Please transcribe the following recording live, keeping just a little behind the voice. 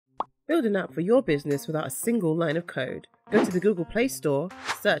Build an app for your business without a single line of code. Go to the Google Play Store,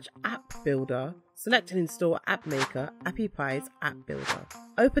 search App Builder, select and install AppMakr, Appy Pie's App Builder.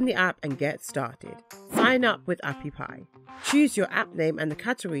 Open the app and get started. Sign up with Appy Pie. Choose your app name and the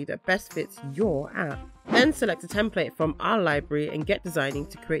category that best fits your app. Then select a template from our library and get designing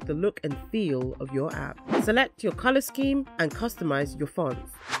to create the look and feel of your app. Select your color scheme and customize your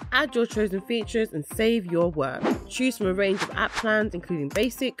fonts. Add your chosen features and save your work. Choose from a range of app plans including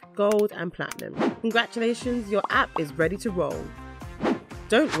basic, gold and platinum. Congratulations, your app is ready to roll.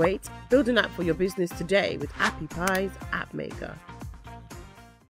 Don't wait, build an app for your business today with Appy Pie's AppMakr.